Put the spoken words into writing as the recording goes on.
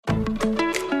Welcome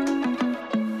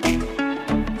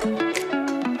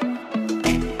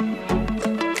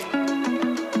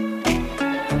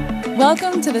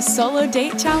to the Solo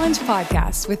Date Challenge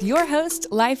podcast with your host,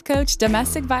 life coach,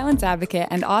 domestic violence advocate,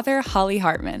 and author Holly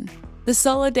Hartman. The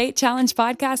Solo Date Challenge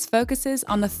podcast focuses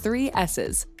on the 3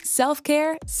 S's: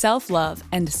 self-care, self-love,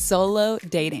 and solo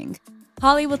dating.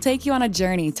 Holly will take you on a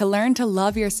journey to learn to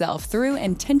love yourself through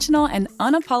intentional and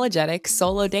unapologetic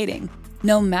solo dating,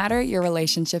 no matter your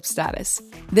relationship status.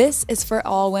 This is for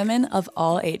all women of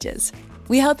all ages.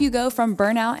 We help you go from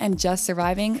burnout and just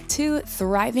surviving to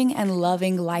thriving and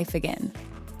loving life again.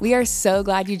 We are so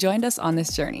glad you joined us on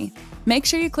this journey. Make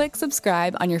sure you click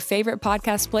subscribe on your favorite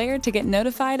podcast player to get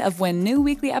notified of when new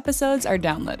weekly episodes are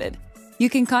downloaded. You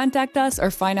can contact us or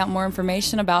find out more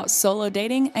information about solo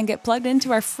dating and get plugged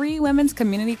into our free women's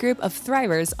community group of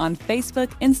thrivers on Facebook,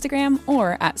 Instagram,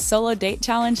 or at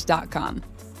solodatechallenge.com.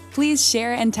 Please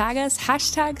share and tag us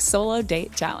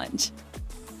 #SoloDateChallenge.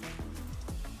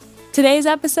 Today's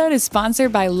episode is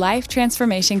sponsored by life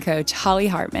transformation coach Holly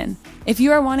Hartman. If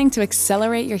you are wanting to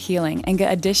accelerate your healing and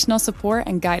get additional support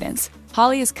and guidance,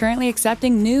 Holly is currently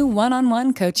accepting new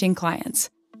one-on-one coaching clients.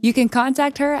 You can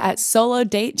contact her at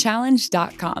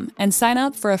solodatechallenge.com and sign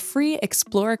up for a free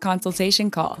Explore consultation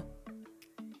call.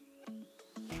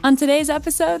 On today's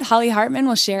episode, Holly Hartman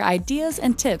will share ideas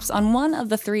and tips on one of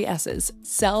the 3 S's,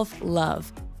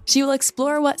 self-love. She will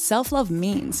explore what self-love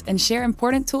means and share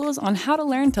important tools on how to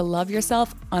learn to love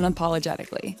yourself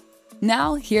unapologetically.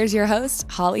 Now, here's your host,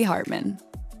 Holly Hartman.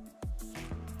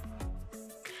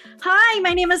 Hi,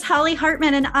 my name is Holly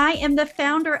Hartman, and I am the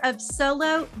founder of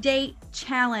Solo Date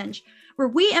Challenge, where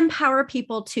we empower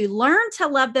people to learn to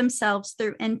love themselves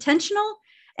through intentional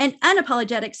and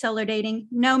unapologetic solo dating,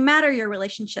 no matter your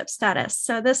relationship status.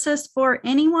 So this is for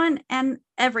anyone and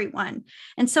everyone.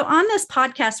 And so on this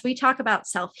podcast, we talk about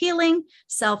self-healing,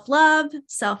 self-love,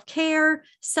 self-care,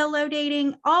 solo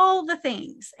dating, all the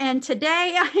things. And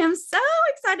today I am so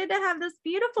excited to have this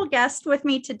beautiful guest with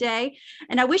me today.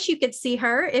 And I wish you could see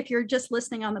her if you're just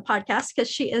listening on the podcast, because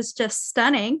she is just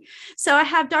stunning. So I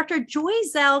have Dr.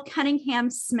 Joyzelle Cunningham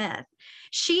Smith.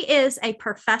 She is a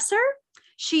professor.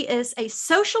 She is a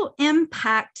social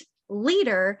impact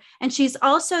leader, and she's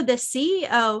also the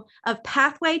CEO of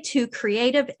Pathway to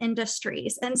Creative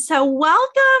Industries. And so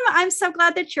welcome. I'm so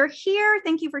glad that you're here.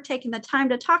 Thank you for taking the time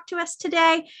to talk to us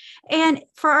today. And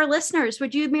for our listeners,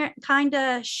 would you kind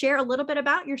of share a little bit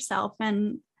about yourself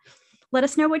and let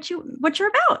us know what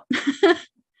you're about?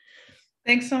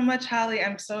 Thanks so much, Holly.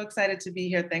 I'm so excited to be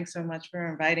here. Thanks so much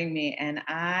for inviting me. And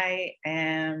I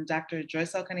am Dr.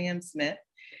 Joyzelle Cunningham Smith.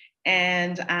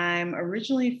 And I'm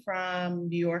originally from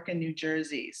New York and New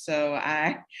Jersey. So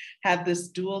I have this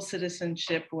dual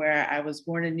citizenship where I was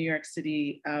born in New York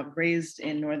City, raised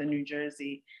in Northern New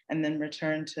Jersey, and then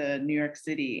returned to New York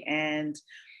City. And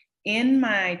in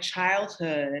my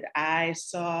childhood, I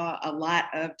saw a lot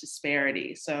of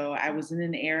disparity. So I was in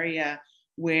an area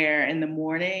where in the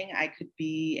morning I could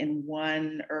be in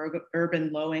one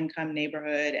urban low-income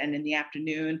neighborhood, and in the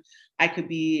afternoon I could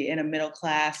be in a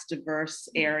middle-class, diverse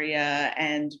area,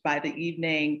 and by the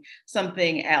evening,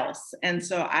 something else. And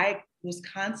so I was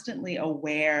constantly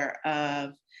aware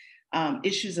of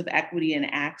issues of equity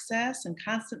and access, and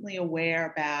constantly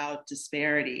aware about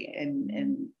disparity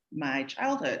in my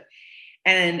childhood,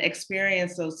 and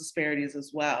experienced those disparities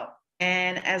as well.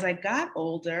 And as I got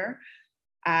older,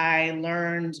 I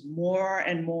learned more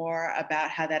and more about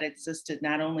how that existed,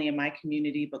 not only in my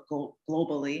community, but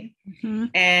globally. Mm-hmm.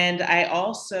 And I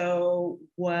also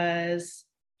was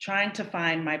trying to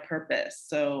find my purpose.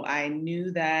 So I knew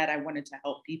that I wanted to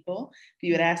help people. If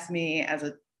you had asked me as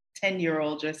a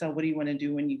 10-year-old, Joyzelle, what do you want to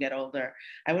do when you get older?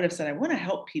 I would have said, I want to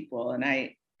help people. And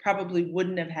I probably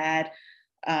wouldn't have had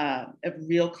a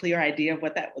real clear idea of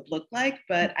what that would look like,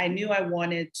 but I knew I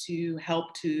wanted to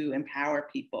help to empower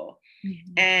people.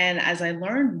 Mm-hmm. And as I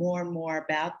learned more and more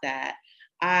about that,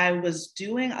 I was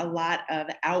doing a lot of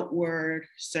outward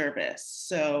service.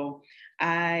 So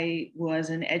I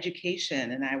was in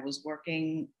education, and I was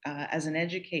working as an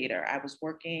educator. I was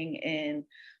working in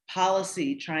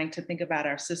policy, trying to think about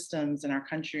our systems in our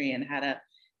country and how to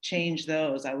change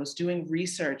those. I was doing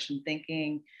research and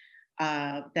thinking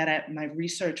that my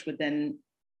research would then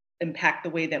impact the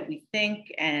way that we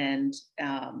think and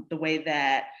the way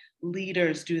that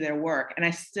leaders do their work. And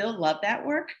I still love that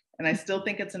work, and I still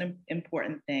think it's an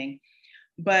important thing.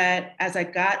 But as I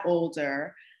got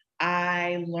older,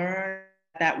 I learned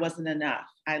that wasn't enough.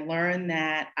 I learned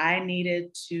that I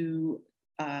needed to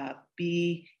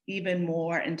be even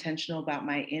more intentional about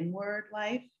my inward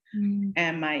life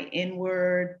and my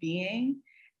inward being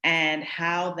and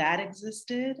how that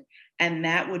existed. and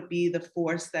that would be the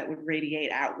force that would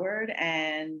radiate outward.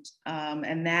 And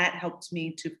that helped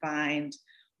me to find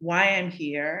why I'm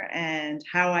here and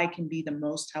how I can be the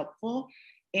most helpful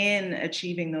in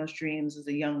achieving those dreams as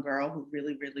a young girl who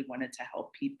really, really wanted to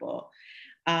help people.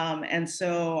 And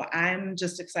so I'm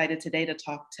just excited today to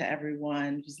talk to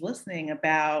everyone who's listening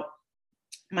about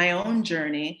my own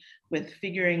journey with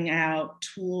figuring out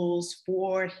tools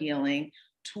for healing,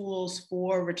 tools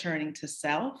for returning to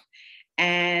self,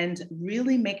 and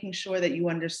really making sure that you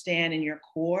understand in your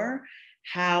core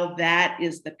how that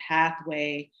is the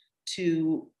pathway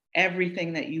to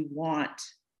everything that you want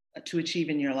to achieve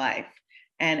in your life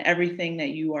and everything that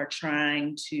you are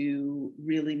trying to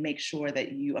really make sure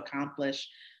that you accomplish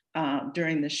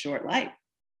during this short life.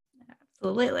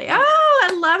 Absolutely. Oh,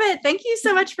 I love it. Thank you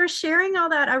so much for sharing all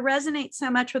that. I resonate so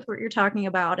much with what you're talking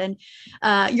about. And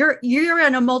you're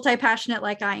in a multi-passionate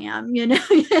like I am, you know.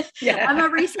 Yeah. I'm a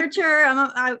researcher.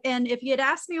 And if you had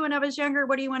asked me when I was younger,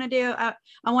 what do you want to do?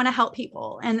 I want to help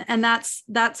people. And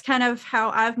that's kind of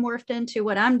how I've morphed into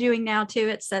what I'm doing now too.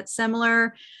 It's that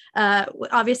similar,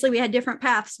 obviously we had different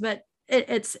paths, but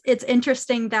it's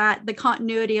interesting that the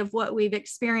continuity of what we've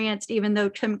experienced, even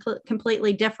though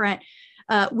completely different,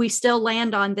 we still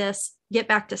land on this get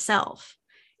back to self,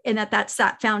 and that's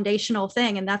that foundational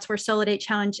thing. And that's where Solo Date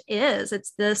Challenge is.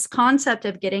 It's this concept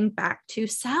of getting back to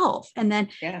self. And then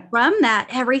from that,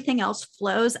 everything else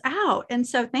flows out. And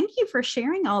so thank you for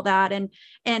sharing all that. And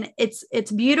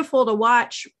it's beautiful to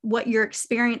watch what your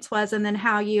experience was and then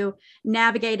how you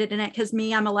navigated in it. Because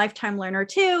I'm a lifetime learner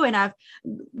too. And I've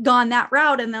gone that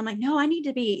route. And I'm like, no, I need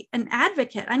to be an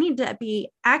advocate. I need to be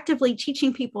actively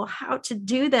teaching people how to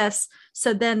do this.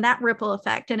 So then that ripple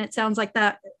effect. And it sounds like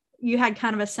that you had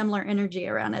kind of a similar energy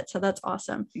around it. So that's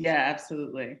awesome. Yeah,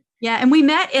 absolutely. Yeah. And we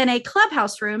met in a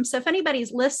Clubhouse room. So if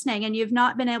anybody's listening and you've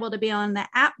not been able to be on the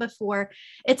app before,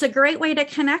 it's a great way to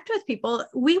connect with people.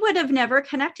 We would have never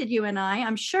connected, you and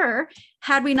I'm sure,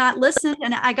 had we not listened.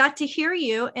 And I got to hear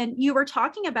you, and you were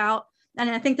talking about, and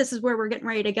I think this is where we're getting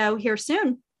ready to go here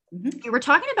soon. Mm-hmm. You were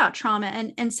talking about trauma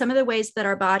and some of the ways that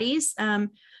our bodies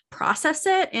process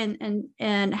it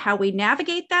and how we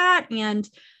navigate that. And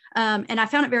I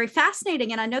found it very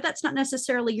fascinating. And I know that's not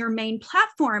necessarily your main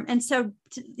platform. And so,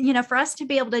 for us to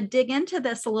be able to dig into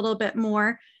this a little bit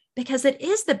more, because it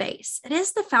is the base, it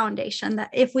is the foundation,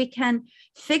 that if we can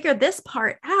figure this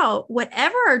part out,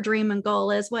 whatever our dream and goal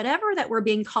is, whatever that we're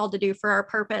being called to do for our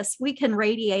purpose, we can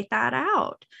radiate that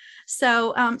out. So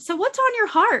what's on your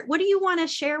heart? What do you want to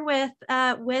share with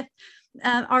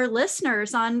our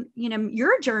listeners on,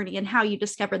 your journey and how you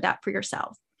discovered that for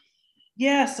yourself?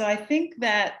 Yeah, so I think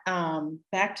that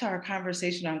back to our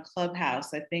conversation on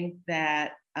Clubhouse, I think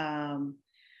that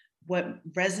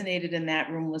what resonated in that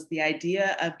room was the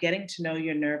idea of getting to know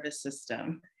your nervous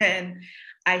system. And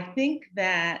I think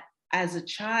that as a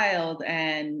child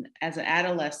and as an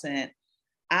adolescent,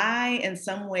 I, in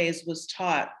some ways, was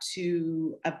taught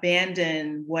to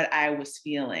abandon what I was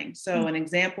feeling. So an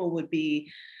example would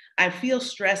be, I feel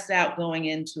stressed out going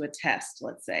into a test,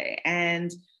 let's say,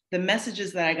 and the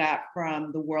messages that I got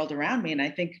from the world around me, and I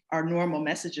think are normal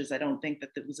messages. I don't think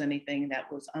that there was anything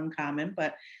that was uncommon,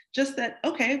 but just that,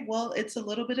 okay, well, it's a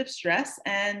little bit of stress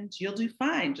and you'll do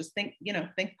fine. Just think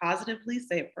positively,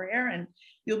 say a prayer, and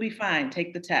you'll be fine.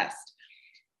 Take the test.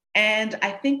 And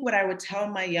I think what I would tell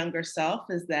my younger self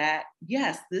is that,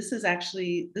 yes, this is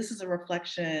a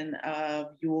reflection of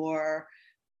your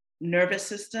nervous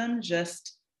system,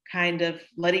 just kind of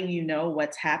letting you know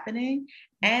what's happening.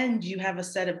 And you have a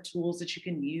set of tools that you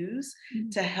can use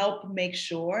to help make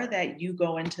sure that you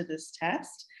go into this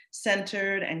test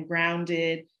centered and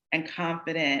grounded and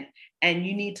confident. And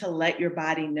you need to let your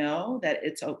body know that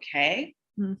it's okay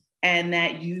and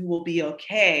that you will be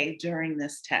okay during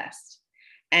this test.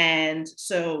 And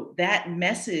so that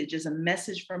message is a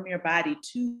message from your body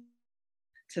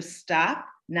to stop,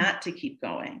 not to keep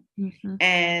going. Mm-hmm.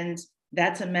 And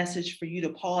that's a message for you to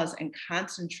pause and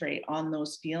concentrate on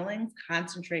those feelings,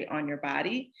 concentrate on your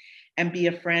body, and be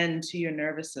a friend to your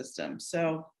nervous system.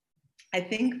 So I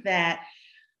think that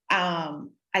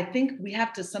we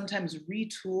have to sometimes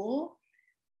retool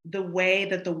the way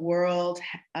that the world,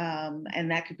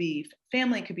 and that could be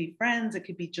family, it could be friends, it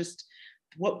could be just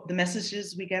what the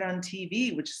messages we get on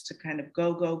TV, which is to kind of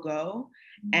go,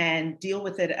 and deal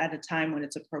with it at a time when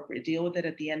it's appropriate, deal with it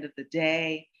at the end of the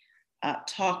day.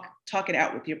 Talk it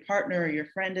out with your partner or your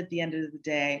friend at the end of the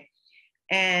day.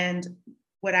 And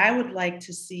what I would like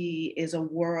to see is a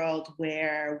world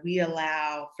where we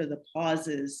allow for the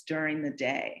pauses during the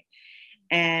day.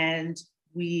 And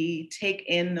we take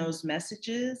in those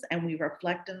messages and we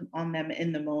reflect on them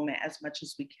in the moment as much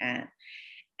as we can.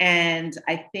 And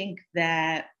I think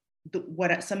that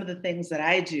some of the things that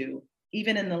I do,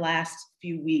 even in the last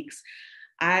few weeks,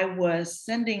 I was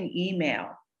sending email,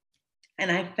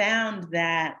 and I found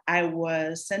that I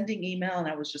was sending email and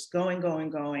I was just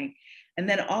going. And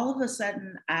then all of a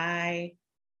sudden I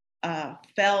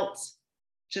felt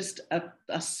just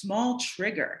a small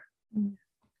trigger. Mm.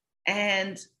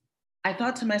 And I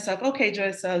thought to myself, okay,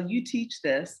 Joyce, so you teach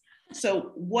this.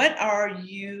 So what are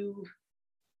you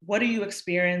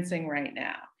experiencing right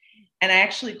now? And I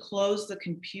actually closed the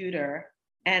computer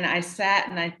and I sat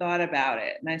and I thought about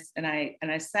it. And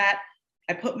I sat,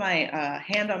 I put my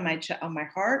hand on my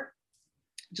heart,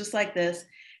 just like this.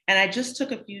 And I just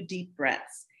took a few deep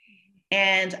breaths.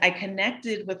 And I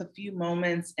connected with a few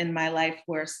moments in my life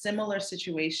where a similar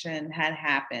situation had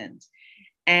happened.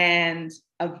 And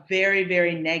a very,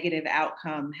 very negative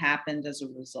outcome happened as a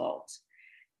result.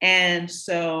 And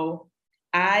so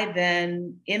I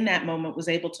then, in that moment, was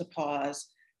able to pause,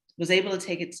 was able to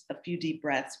take a few deep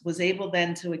breaths, was able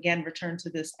then to, again, return to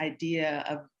this idea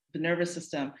of the nervous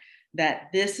system, that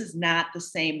this is not the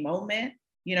same moment.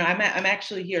 You know, I'm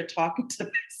actually here talking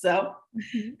to myself.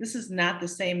 Mm-hmm. This is not the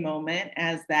same moment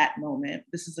as that moment.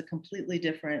 This is a completely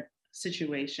different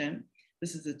situation.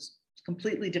 This is a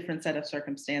completely different set of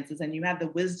circumstances. And you have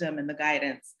the wisdom and the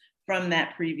guidance from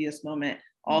that previous moment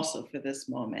also for this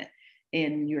moment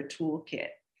in your toolkit.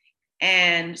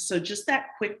 And so just that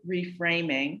quick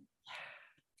reframing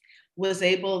was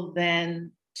able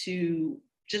then to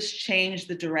just change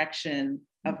the direction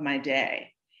of my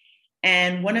day.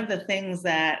 And one of the things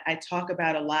that I talk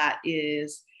about a lot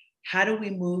is, how do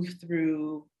we move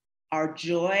through our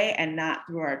joy and not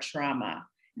through our trauma?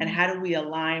 And how do we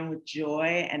align with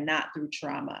joy and not through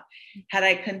trauma? Had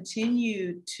I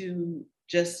continued to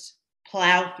just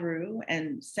plow through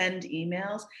and send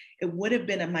emails, it would have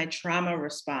been my trauma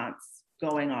response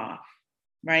going off,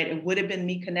 right? It would have been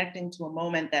me connecting to a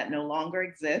moment that no longer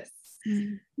exists,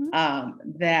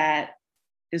 that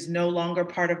is no longer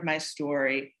part of my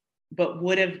story, but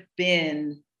would have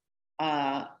been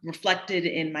reflected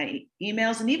in my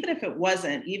emails. And even if it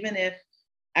wasn't, even if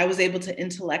I was able to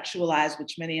intellectualize,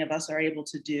 which many of us are able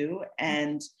to do,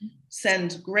 and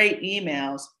send great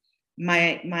emails,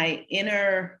 my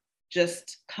inner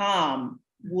just calm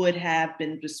would have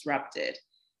been disrupted.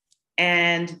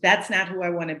 And that's not who I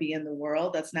want to be in the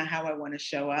world. That's not how I want to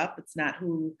show up. It's not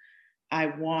who I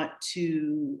want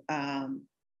to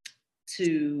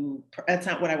that's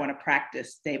not what I want to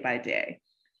practice day by day.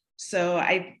 So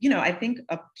I think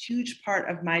a huge part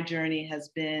of my journey has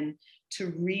been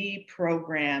to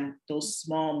reprogram those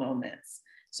small moments.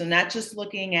 So not just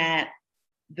looking at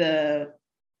the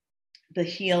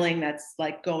healing that's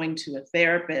like going to a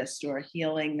therapist, or a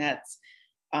healing that's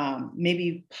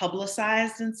maybe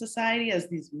publicized in society as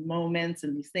these moments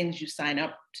and these things you sign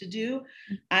up to do.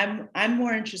 I'm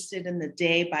more interested in the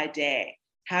day by day,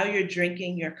 how you're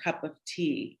drinking your cup of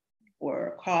tea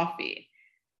or coffee.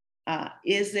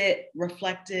 Is it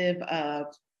reflective of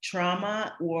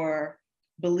trauma or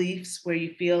beliefs where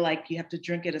you feel like you have to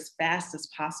drink it as fast as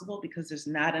possible because there's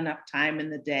not enough time in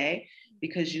the day,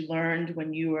 because you learned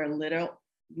when you were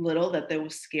little that there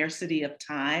was scarcity of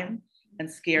time, and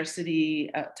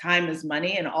scarcity time is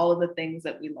money, and all of the things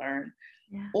that we learn?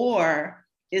 Yeah. Or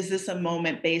is this a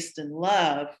moment based in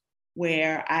love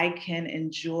where I can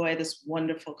enjoy this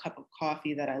wonderful cup of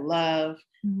coffee that I love,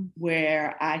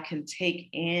 where I can take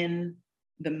in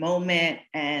the moment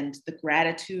and the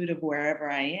gratitude of wherever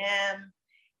I am?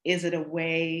 Is it a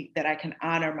way that I can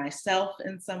honor myself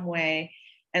in some way?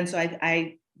 And so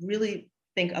I really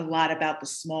think a lot about the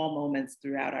small moments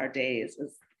throughout our days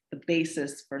as the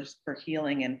basis for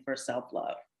healing and for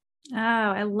self-love. Oh,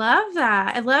 I love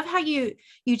that. I love how you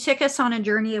took us on a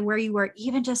journey of where you were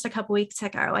even just a couple weeks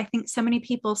ago. I think so many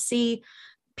people see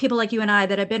people like you and I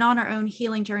that have been on our own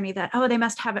healing journey that, oh, they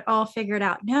must have it all figured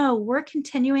out. No, we're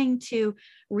continuing to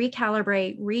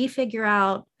recalibrate, refigure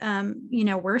out,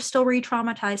 we're still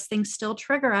re-traumatized, things still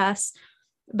trigger us,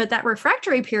 but that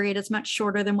refractory period is much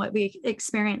shorter than what we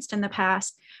experienced in the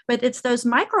past. But it's those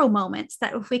micro moments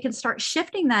that if we can start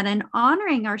shifting that and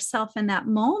honoring ourselves in that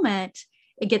moment,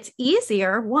 it gets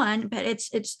easier, one, but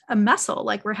it's a muscle.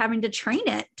 Like we're having to train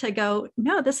it to go,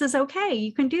 no, this is okay.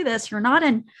 You can do this. You're not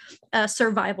in a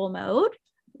survival mode.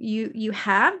 You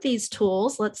have these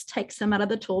tools. Let's take some out of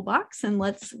the toolbox and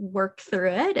let's work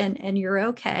through it. And you're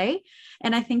okay.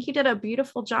 And I think you did a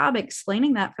beautiful job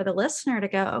explaining that for the listener to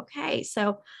go, okay,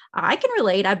 so I can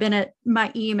relate. I've been at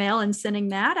my email and sending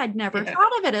that. I'd never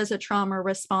thought of it as a trauma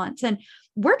response. And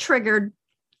we're triggered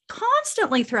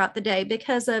constantly throughout the day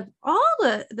because of all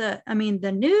the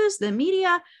news, the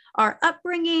media, our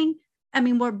upbringing, I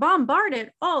mean, we're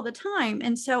bombarded all the time.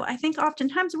 And so I think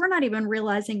oftentimes we're not even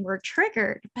realizing we're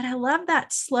triggered. But I love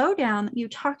that slowdown that you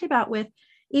talked about with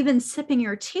even sipping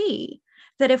your tea.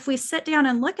 That if we sit down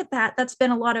and look at that, that's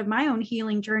been a lot of my own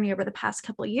healing journey over the past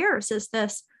couple of years, is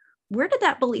this, where did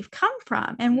that belief come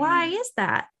from? And why is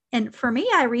that? And for me,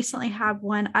 I recently have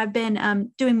one. I've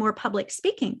been doing more public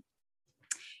speaking,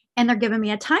 and they're giving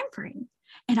me a time frame,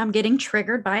 and I'm getting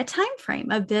triggered by a time frame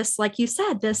of this, like you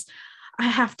said, this, I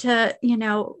have to,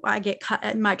 I get cut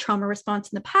in my trauma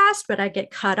response in the past, but I get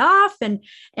cut off, and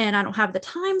I don't have the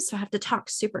time. So I have to talk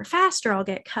super fast or I'll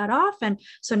get cut off. And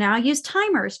so now I use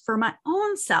timers for my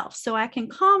own self so I can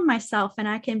calm myself and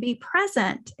I can be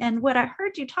present. And what I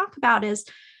heard you talk about is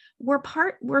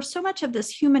we're so much of this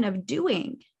human of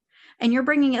doing, and you're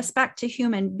bringing us back to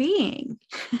human being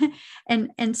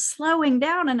and slowing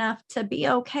down enough to be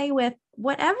okay with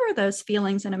whatever those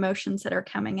feelings and emotions that are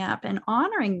coming up, and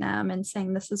honoring them and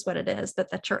saying, this is what it is,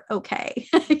 but that you're okay,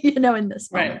 in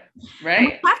this moment. Right. And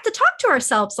we have to talk to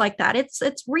ourselves like that. It's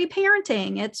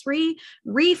reparenting, it's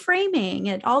reframing,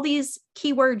 and all these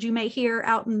keywords you may hear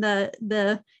out in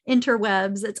the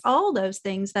interwebs. It's all those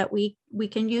things that we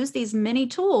can use, these many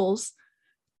tools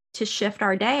to shift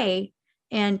our day.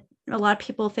 And a lot of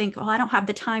people think, oh, I don't have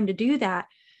the time to do that.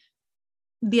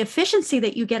 The efficiency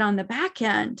that you get on the back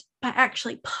end by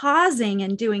actually pausing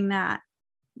and doing that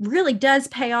really does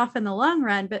pay off in the long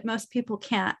run, but most people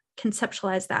can't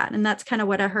conceptualize that. And that's kind of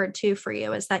what I heard too for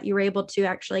you, is that you were able to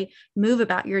actually move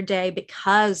about your day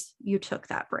because you took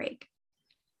that break.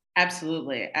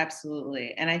 Absolutely.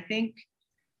 Absolutely. And I think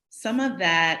some of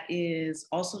that is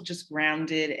also just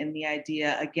grounded in the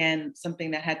idea, again,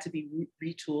 something that had to be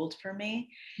retooled for me,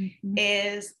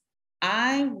 is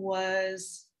I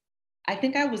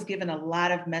think I was given a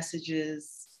lot of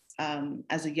messages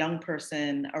as a young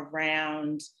person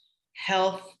around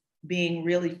health being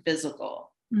really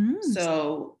physical.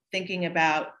 So thinking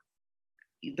about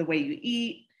the way you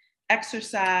eat,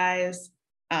 exercise,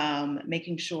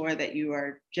 making sure that you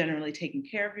are generally taking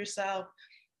care of yourself.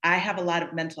 I have a lot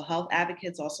of mental health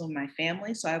advocates also in my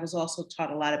family. So I was also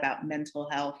taught a lot about mental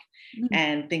health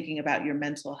and thinking about your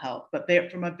mental health, but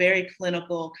from a very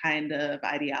clinical kind of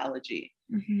ideology.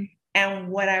 And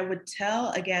what I would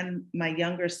tell, again, my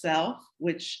younger self,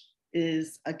 which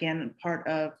is, again, part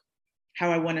of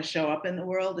how I want to show up in the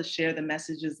world, is share the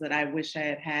messages that I wish I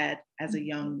had had as a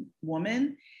young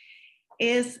woman,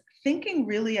 is thinking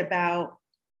really about,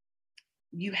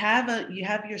 you have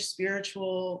your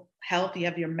spiritual health, you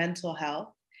have your mental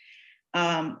health,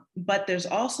 but there's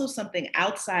also something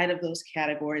outside of those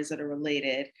categories that are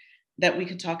related that we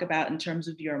could talk about in terms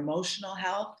of your emotional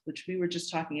health, which we were just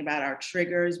talking about, our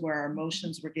triggers, where our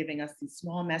emotions were giving us these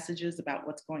small messages about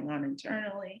what's going on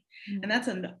internally. And that's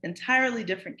an entirely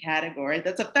different category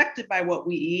that's affected by what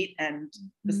we eat and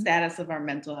the status of our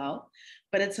mental health.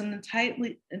 But it's an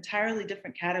entirely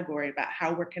different category about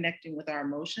how we're connecting with our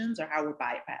emotions or how we're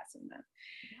bypassing them.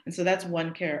 And so that's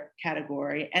one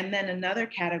category. And then another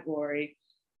category,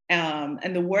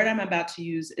 and the word I'm about to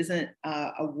use isn't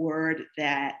a word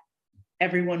that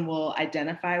everyone will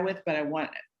identify with, but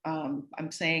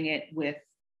I'm saying it with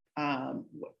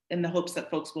in the hopes that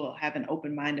folks will have an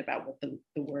open mind about what the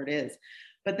word is.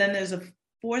 But then there's a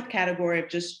fourth category of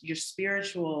just your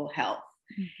spiritual health.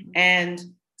 And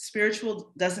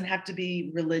spiritual doesn't have to be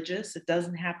religious. It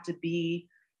doesn't have to be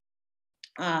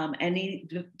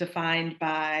defined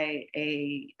by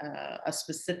a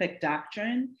specific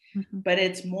doctrine, but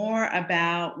it's more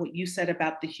about what you said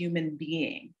about the human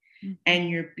being. And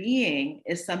your being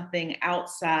is something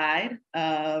outside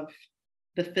of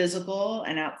the physical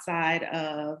and outside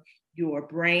of your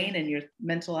brain and your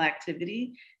mental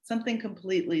activity, something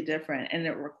completely different. And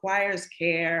it requires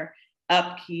care,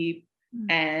 upkeep,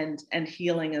 and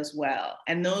healing as well.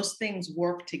 And those things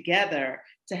work together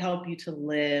to help you to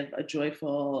live a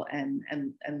joyful and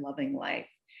loving life.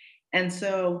 And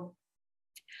so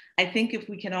I think if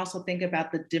we can also think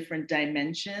about the different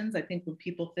dimensions, I think when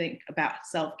people think about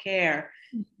self-care,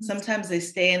 sometimes they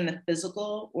stay in the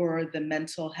physical or the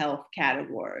mental health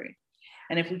category.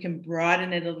 And if we can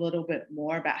broaden it a little bit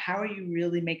more about how are you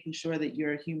really making sure that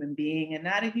you're a human being and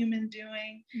not a human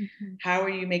doing? How are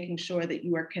you making sure that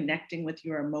you are connecting with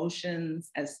your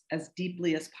emotions as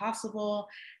deeply as possible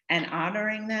and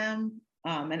honoring them?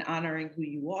 And honoring who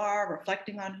you are,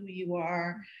 reflecting on who you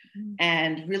are,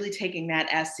 and really taking that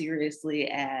as seriously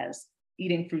as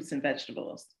eating fruits and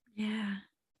vegetables. Yeah.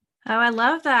 Oh, I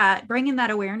love that. Bringing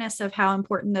that awareness of how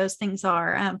important those things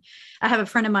are. I have a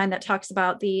friend of mine that talks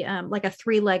about the like a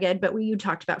three-legged, but you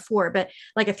talked about four, but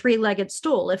like a three-legged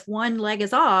stool. If one leg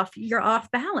is off, you're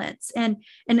off balance. And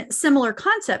similar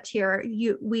concept here.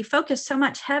 We focus so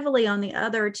much heavily on the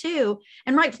other two,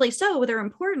 and rightfully so. They're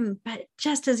important, but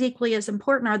just as equally as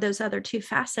important are those other two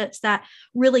facets that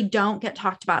really don't get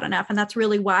talked about enough. And that's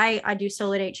really why I do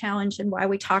Solo Date Challenge and why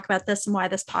we talk about this and why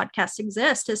this podcast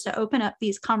exists, is to open up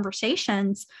these conversations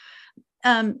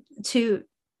to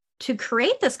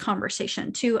create this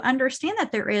conversation, to understand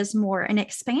that there is more, and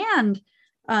expand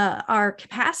our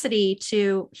capacity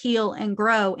to heal and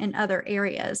grow in other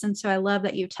areas. And so I love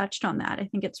that you touched on that. I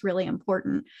think it's really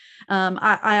important.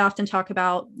 I often talk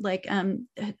about like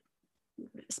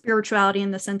spirituality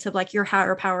in the sense of like your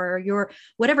higher power, your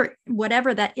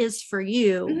whatever that is for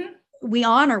you. Mm-hmm. We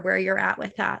honor where you're at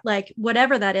with that, like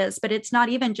whatever that is, but it's not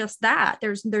even just that.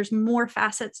 There's more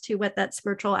facets to what that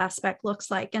spiritual aspect looks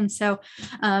like. And so,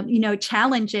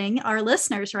 challenging our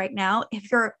listeners right now,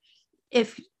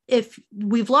 if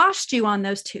we've lost you on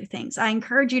those two things, I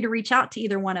encourage you to reach out to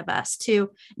either one of us to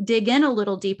dig in a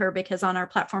little deeper, because on our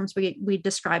platforms, we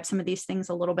describe some of these things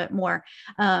a little bit more.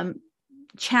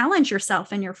 Challenge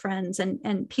yourself and your friends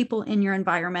and people in your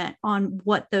environment on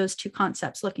what those two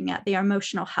concepts, looking at the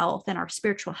emotional health and our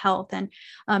spiritual health, and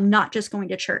not just going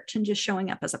to church and just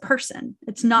showing up as a person.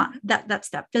 It's not that's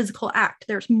that physical act.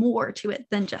 There's more to it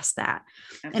than just that.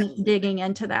 Absolutely. And digging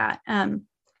into that.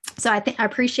 So I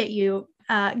appreciate you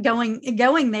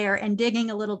going there and digging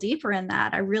a little deeper in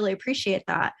that. I really appreciate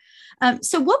that.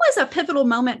 So what was a pivotal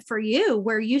moment for you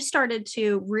where you started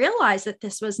to realize that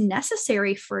this was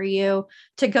necessary for you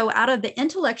to go out of the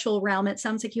intellectual realm? It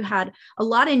sounds like you had a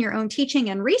lot in your own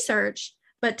teaching and research,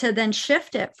 but to then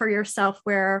shift it for yourself,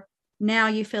 where now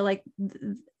you feel like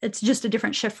it's just a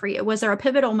different shift for you. Was there a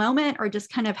pivotal moment, or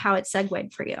just kind of how it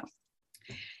segued for you?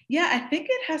 Yeah, I think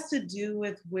it has to do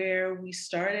with where we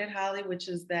started, Holly, which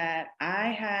is that I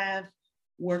have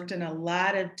worked in a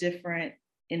lot of different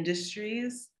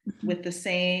industries with the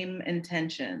same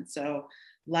intention. So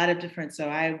a lot of different, so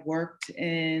I worked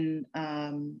in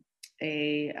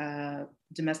a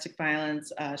domestic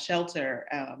violence shelter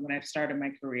when I started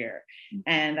my career.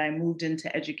 And I moved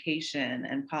into education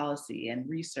and policy and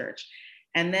research,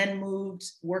 and then moved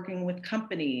working with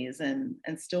companies and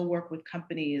still work with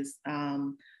companies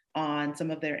on some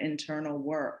of their internal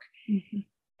work. Mm-hmm.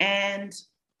 And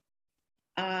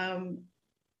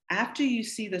after you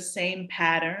see the same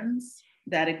patterns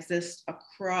that exist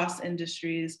across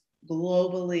industries,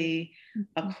 globally,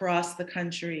 mm-hmm. across the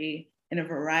country, in a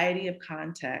variety of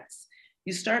contexts,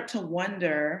 you start to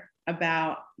wonder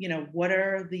about,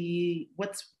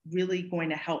 what's really going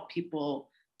to help people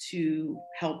to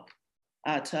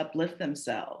uplift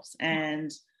themselves,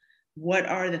 and what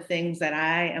are the things that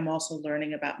I am also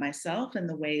learning about myself, and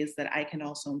the ways that I can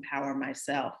also empower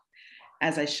myself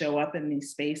as I show up in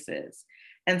these spaces.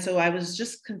 And so I was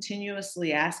just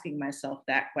continuously asking myself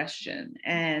that question,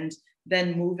 and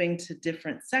then moving to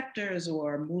different sectors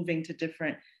or moving to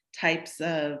different types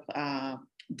of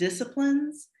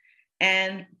disciplines.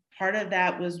 And part of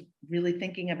that was really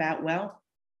thinking about,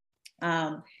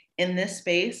 in this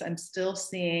space, I'm still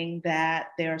seeing that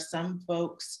there are some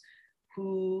folks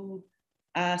who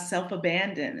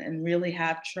self-abandon and really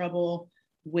have trouble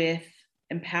with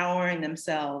empowering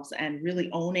themselves and really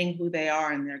owning who they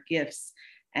are and their gifts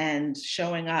and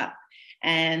showing up.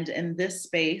 And in this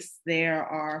space, there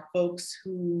are folks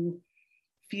who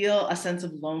feel a sense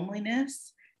of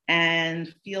loneliness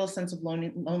and feel a sense of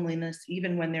loneliness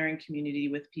even when they're in community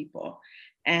with people.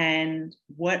 And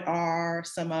what are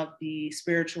some of the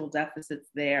spiritual deficits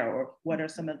there, or what are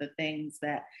some of the things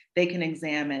that they can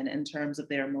examine in terms of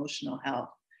their emotional health?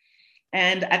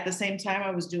 And at the same time, I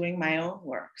was doing my own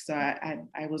work. So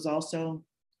I was also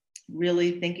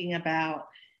really thinking about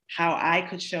how I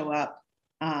could show up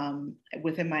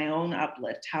within my own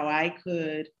uplift, how I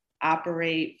could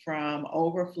operate from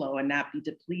overflow and not be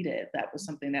depleted. That was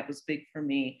something that was big for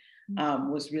me,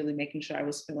 was really making sure I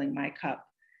was filling my cup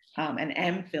and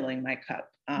am filling my cup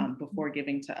before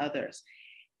giving to others.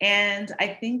 And I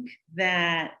think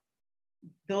that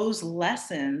those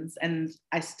lessons, and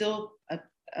I still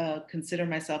consider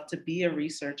myself to be a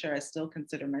researcher. I still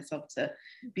consider myself to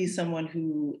be someone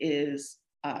who is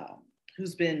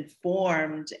who's been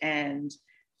formed and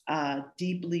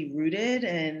deeply rooted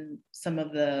in some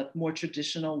of the more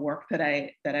traditional work that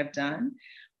I've done.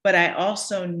 But I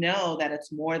also know that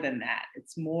it's more than that.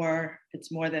 It's more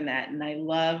than that. And I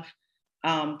love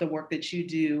the work that you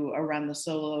do around the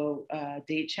Solo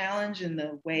Date Challenge, and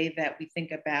the way that we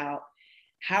think about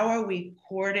how are we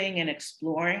courting and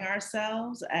exploring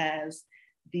ourselves as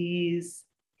these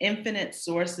infinite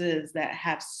sources that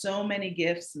have so many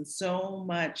gifts and so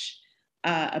much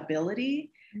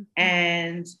ability.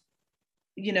 And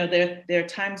there are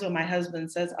times when my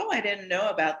husband says, "Oh, I didn't know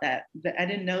about that. I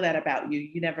didn't know that about you.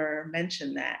 You never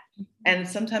mentioned that." And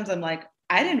sometimes I'm like,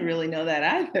 I didn't really know that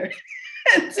either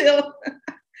until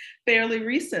fairly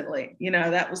recently.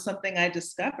 That was something I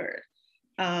discovered.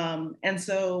 And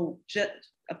so just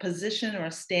a position or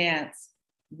a stance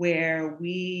where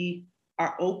we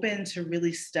are open to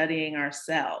really studying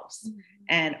ourselves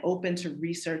and open to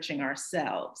researching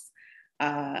ourselves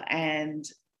and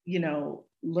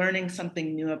learning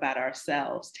something new about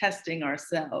ourselves, testing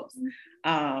ourselves,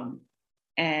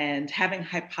 and having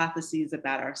hypotheses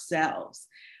about ourselves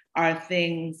are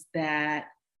things that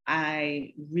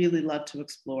I really love to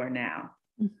explore now.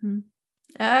 Mm-hmm.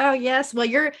 Oh, yes. Well,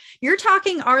 you're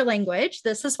talking our language.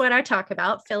 This is what I talk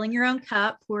about: filling your own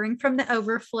cup, pouring from the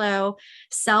overflow,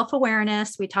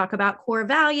 self-awareness. We talk about core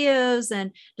values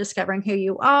and discovering who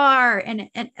you are. And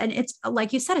it's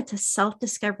like you said, it's a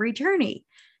self-discovery journey.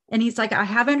 And he's like, I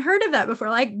haven't heard of that before.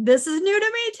 Like, this is new to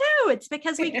me too. It's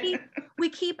because we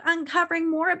keep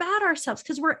uncovering more about ourselves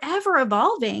because we're ever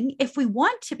evolving if we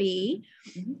want to be.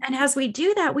 And as we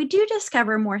do that, we do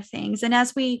discover more things. And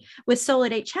as we, with Solo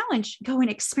Date Challenge, go and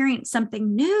experience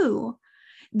something new,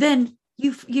 then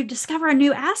you discover a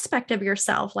new aspect of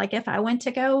yourself. Like if I went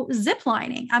to go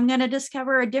ziplining, I'm going to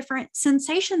discover a different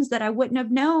sensations that I wouldn't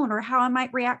have known, or how I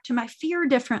might react to my fear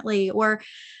differently, or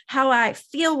how I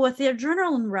feel with the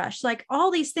adrenaline rush, like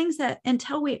all these things that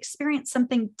until we experience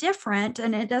something different,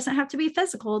 and it doesn't have to be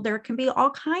physical, there can be all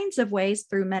kinds of ways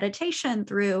through meditation,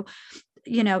 through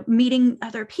meeting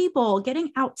other people,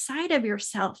 getting outside of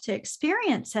yourself to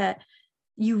experience it.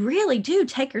 You really do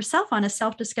take yourself on a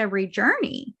self-discovery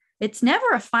journey. It's never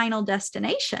a final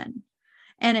destination.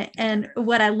 And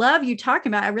what I love you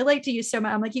talking about, I relate to you so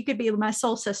much. I'm like, you could be my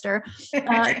soul sister,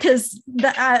 because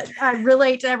I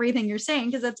relate to everything you're saying,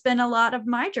 because it's been a lot of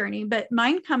my journey. But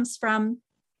mine comes from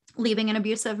leaving an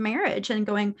abusive marriage and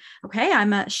going, okay,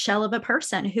 I'm a shell of a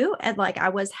person who I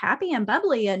was happy and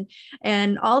bubbly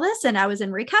and all this, and I was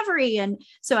in recovery. And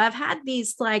so I've had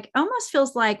these almost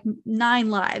feels like 9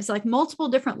 lives, like multiple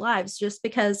different lives, just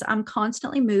because I'm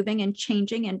constantly moving and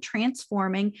changing and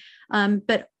transforming.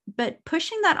 But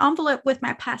pushing that envelope with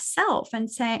my past self and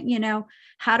saying,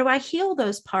 how do I heal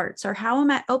those parts? Or how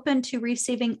am I open to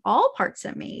receiving all parts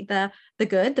of me, the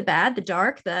good, the bad, the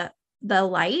dark, the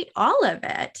light, all of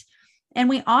it. And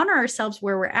we honor ourselves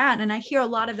where we're at. And I hear a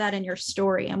lot of that in your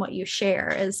story, and what you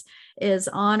share is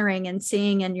honoring and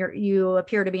seeing, and you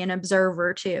appear to be an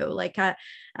observer too. Like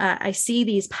I see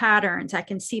these patterns. I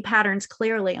can see patterns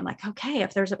clearly. I'm like, okay,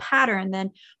 if there's a pattern,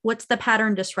 then what's the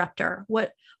pattern disruptor?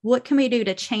 What can we do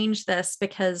to change this?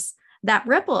 Because that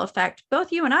ripple effect,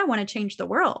 both you and I want to change the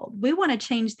world. We want to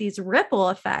change these ripple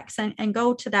effects and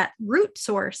go to that root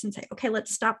source and say, okay,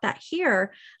 let's stop that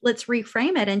here. Let's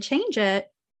reframe it and change it.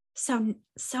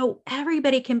 So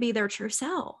everybody can be their true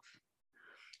self.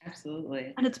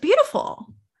 Absolutely. And it's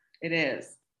beautiful. It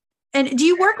is. And do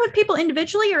you work with people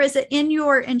individually, or is it in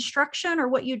your instruction or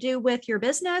what you do with your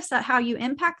business, how you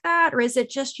impact that? Or is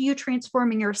it just you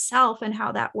transforming yourself and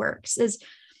how that works?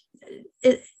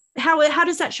 How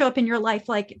does that show up in your life,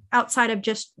 like outside of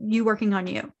just you working on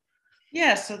you?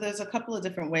 Yeah, so there's a couple of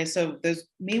different ways. So there's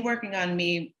me working on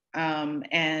me,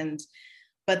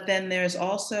 but then there's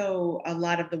also a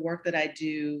lot of the work that I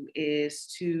do is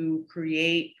to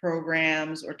create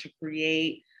programs or to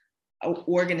create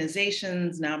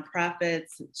organizations,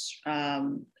 nonprofits,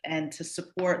 and to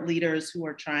support leaders who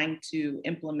are trying to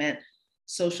implement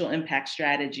social impact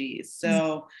strategies.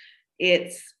 So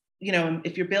it's,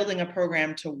 if you're building a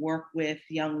program to work with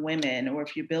young women, or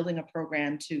if you're building a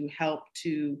program to help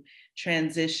to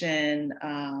transition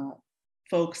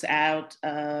folks out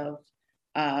of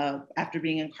after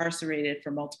being incarcerated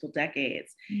for multiple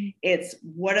decades, it's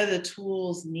what are the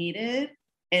tools needed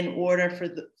in order for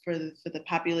the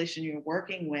population you're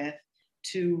working with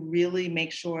to really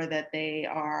make sure that they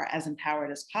are as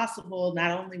empowered as possible,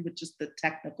 not only with just the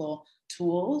technical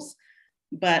tools,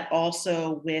 but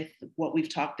also with what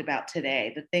we've talked about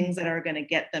today, the things that are going to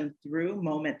get them through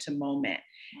moment to moment.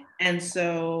 And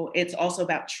so it's also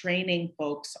about training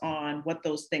folks on what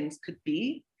those things could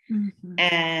be,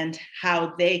 and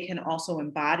how they can also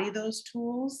embody those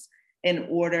tools in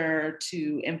order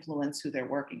to influence who they're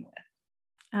working with.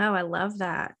 Oh, I love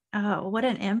that. Oh, what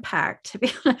an impact to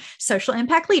be a social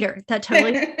impact leader. That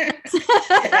totally,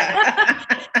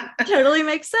 totally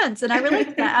makes sense. And I relate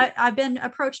to that. I've been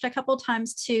approached a couple of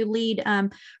times to lead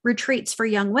retreats for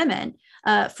young women.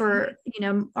 for,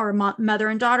 our mother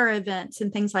and daughter events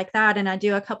and things like that. And I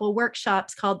do a couple of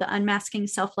workshops called the Unmasking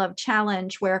Self-Love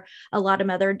Challenge, where a lot of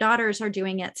mother and daughters are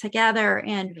doing it together.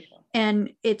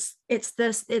 And it's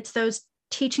those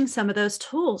teaching some of those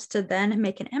tools to then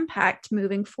make an impact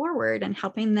moving forward and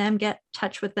helping them get in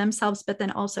touch with themselves, but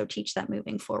then also teach that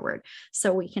moving forward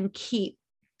so we can keep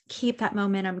that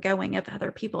momentum going of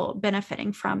other people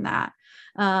benefiting from that.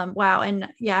 Wow. And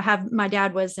yeah, my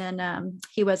dad was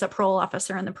he was a parole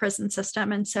officer in the prison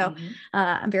system. And so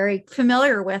I'm very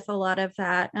familiar with a lot of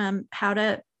that, how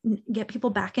to get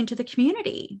people back into the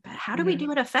community, but how do we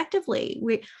do it effectively?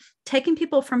 We taking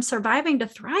people from surviving to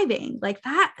thriving, like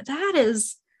that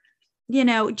is,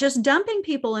 just dumping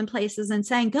people in places and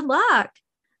saying, good luck.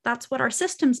 That's what our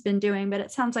system's been doing, but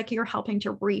it sounds like you're helping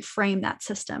to reframe that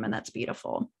system, and that's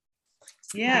beautiful.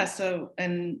 Yeah. So,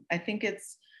 and I think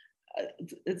it's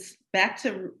back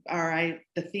to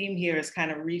the theme here is kind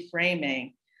of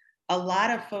reframing. A lot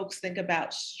of folks think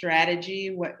about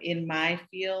strategy in my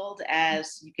field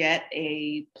as you get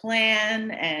a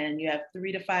plan and you have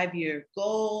 3 to 5 year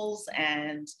goals,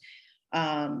 and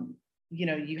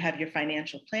you have your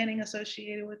financial planning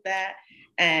associated with that,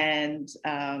 and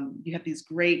you have these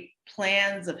great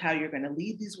plans of how you're going to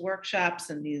lead these workshops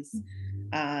and these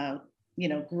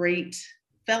great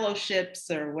fellowships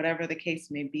or whatever the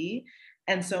case may be.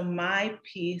 And so my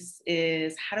piece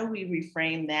is, how do we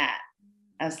reframe that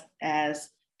as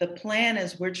the plan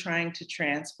is we're trying to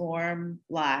transform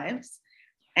lives,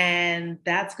 and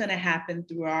that's going to happen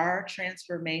through our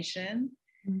transformation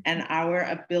and our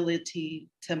ability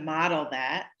to model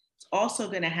that. It's also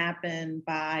going to happen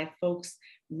by folks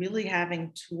really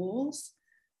having tools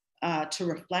to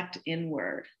reflect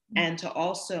inward and to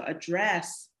also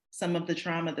address some of the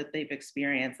trauma that they've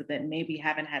experienced that maybe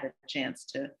haven't had a chance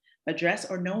to address,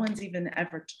 or no one's even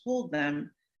ever told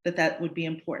them that would be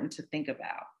important to think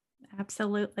about.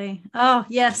 Absolutely. Oh,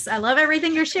 yes. I love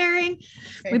everything you're sharing.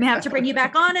 We may have to bring you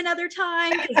back on another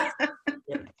time.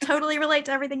 Totally relate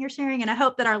to everything you're sharing. And I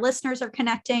hope that our listeners are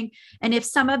connecting. And if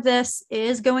some of this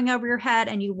is going over your head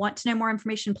and you want to know more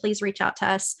information, please reach out to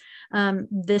us.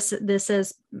 This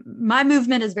is, my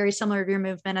movement is very similar to your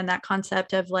movement, and that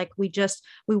concept of like, we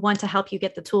want to help you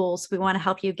get the tools. We want to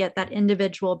help you get that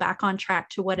individual back on track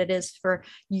to what it is for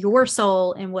your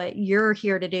soul and what you're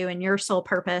here to do and your soul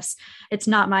purpose. It's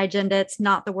not my agenda. It's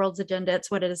not the world's agenda.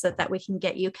 It's what it is that we can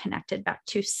get you connected back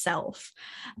to self.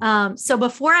 So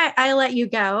before I let you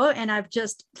go, and I've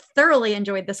just thoroughly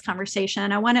enjoyed this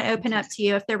conversation, I want to open up to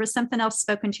you if there was something else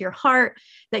spoken to your heart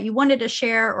that you wanted to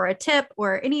share, or a tip,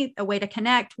 or a way to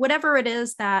connect, whatever it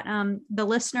is that the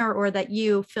listener or that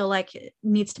you feel like it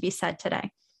needs to be said today.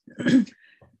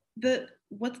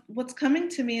 What's coming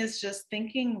to me is just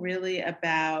thinking really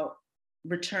about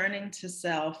returning to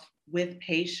self with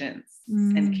patience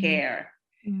and care.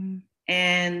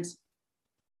 And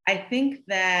I think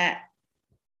that,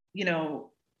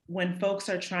 when folks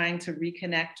are trying to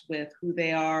reconnect with who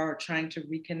they are, or trying to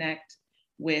reconnect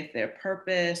with their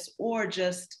purpose, or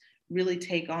just really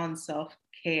take on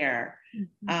self-care,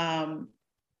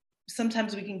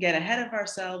 sometimes we can get ahead of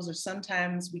ourselves, or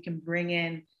sometimes we can bring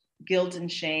in guilt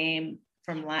and shame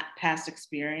from past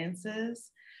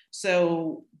experiences.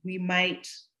 So we might,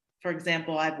 for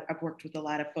example, I've worked with a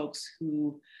lot of folks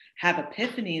who have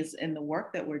epiphanies in the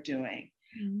work that we're doing.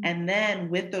 And then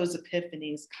with those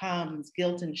epiphanies comes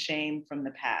guilt and shame from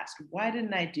the past. Why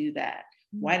didn't I do that?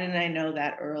 Why didn't I know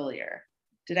that earlier?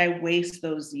 Did I waste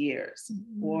those years?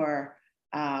 Or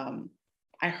I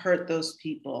hurt those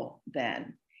people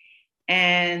then.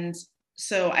 And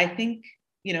so I think,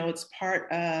 it's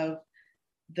part of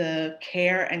the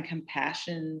care and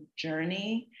compassion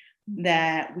journey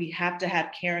that we have to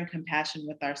have care and compassion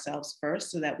with ourselves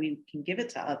first so that we can give it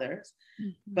to others,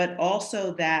 but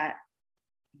also that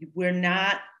we're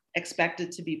not expected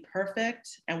to be perfect,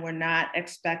 and we're not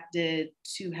expected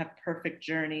to have perfect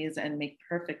journeys and make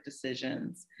perfect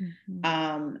decisions.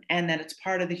 And that it's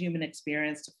part of the human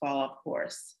experience to fall off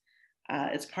course.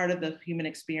 It's part of the human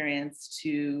experience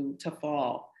to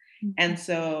fall. And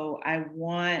so I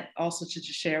want also to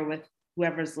just share with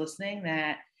whoever's listening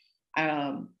that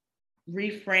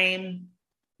reframe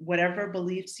whatever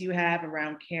beliefs you have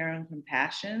around care and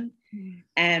compassion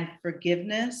and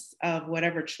forgiveness of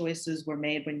whatever choices were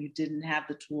made when you didn't have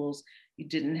the tools, you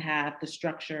didn't have the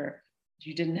structure,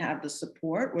 you didn't have the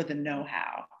support or the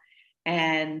know-how,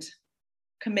 and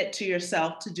commit to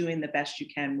yourself to doing the best you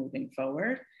can moving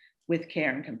forward with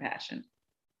care and compassion.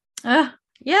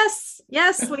 Yes,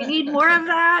 we need more of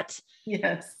that.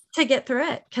 Yes. to get through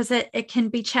it, because it can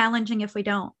be challenging if we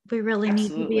don't. We really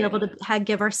need to be able to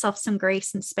give ourselves some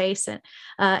grace and space. And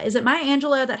is it Maya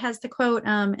Angelou that has the quote,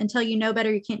 until you know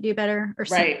better, you can't do better? Or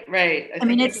something? Right. I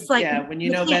mean, it's like, when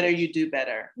you know better, you do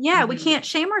better. Yeah, we can't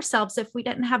shame ourselves if we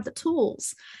didn't have the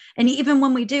tools. And even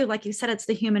when we do, like you said, it's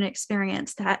the human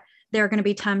experience that there are going to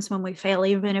be times when we fail,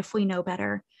 even if we know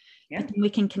better. Yeah. We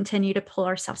can continue to pull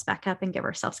ourselves back up and give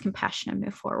ourselves compassion and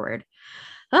move forward.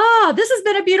 Oh, this has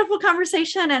been a beautiful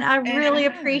conversation. And I really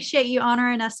appreciate you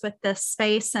honoring us with this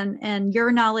space and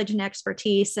your knowledge and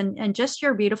expertise and just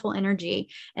your beautiful energy.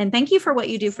 And thank you for what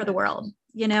you do for the world.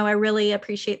 I really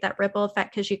appreciate that ripple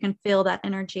effect, because you can feel that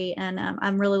energy. And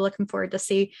I'm really looking forward to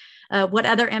see what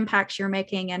other impacts you're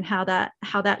making and how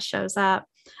that shows up.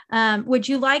 Would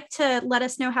you like to let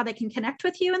us know how they can connect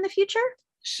with you in the future?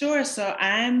 Sure. So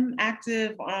I'm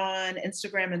active on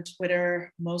Instagram and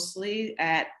Twitter, mostly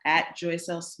at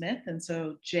Joycelle Smith. And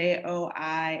so JoISELLE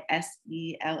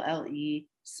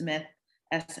Smith, SMITH,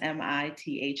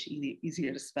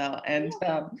 easier to spell. And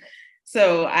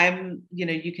so I'm,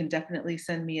 you can definitely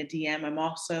send me a DM. I'm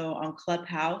also on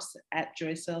Clubhouse at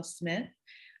Joycelle Smith,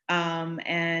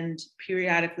 and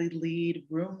periodically lead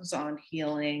rooms on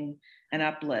healing and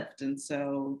uplift. And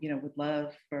so, would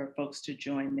love for folks to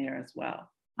join there as well.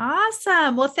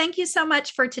 Awesome. Well, thank you so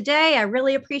much for today. I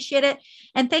really appreciate it.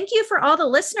 And thank you for all the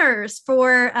listeners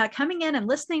for coming in and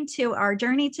listening to our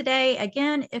journey today.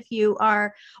 Again, if you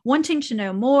are wanting to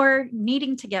know more,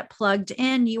 needing to get plugged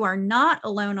in, you are not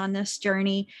alone on this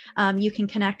journey. You can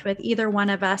connect with either one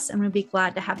of us, and we'll be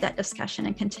glad to have that discussion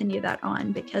and continue that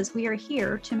on, because we are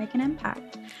here to make an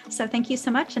impact. So thank you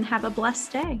so much and have a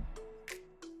blessed day.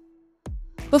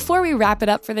 Before we wrap it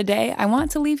up for the day, I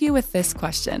want to leave you with this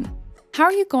question. How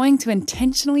are you going to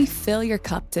intentionally fill your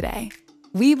cup today?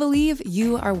 We believe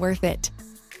you are worth it.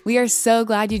 We are so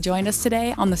glad you joined us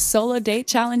today on the Solo Date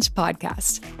Challenge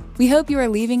podcast. We hope you are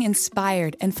leaving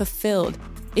inspired and fulfilled.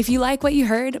 If you like what you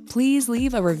heard, please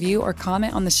leave a review or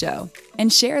comment on the show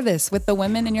and share this with the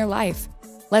women in your life.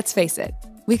 Let's face it,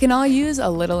 we can all use a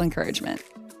little encouragement.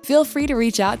 Feel free to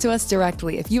reach out to us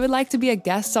directly if you would like to be a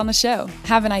guest on the show,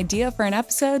 have an idea for an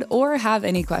episode, or have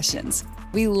any questions.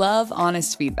 We love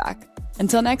honest feedback.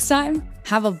 Until next time,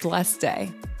 have a blessed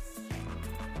day.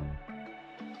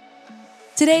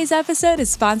 Today's episode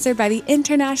is sponsored by the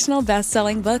international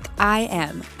best-selling book, I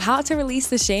Am: How to Release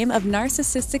the Shame of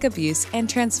Narcissistic Abuse and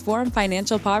Transform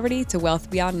Financial Poverty to Wealth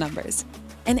Beyond Numbers.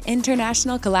 An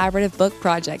international collaborative book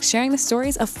project sharing the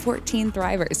stories of 14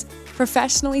 thrivers,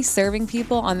 professionally serving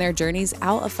people on their journeys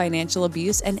out of financial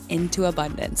abuse and into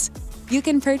abundance. You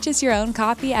can purchase your own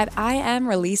copy at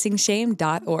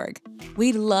IamReleasingShame.org.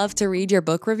 We'd love to read your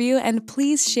book review, and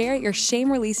please share your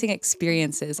shame-releasing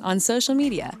experiences on social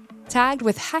media, tagged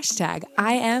with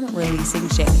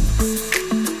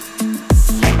 #IamReleasingShame.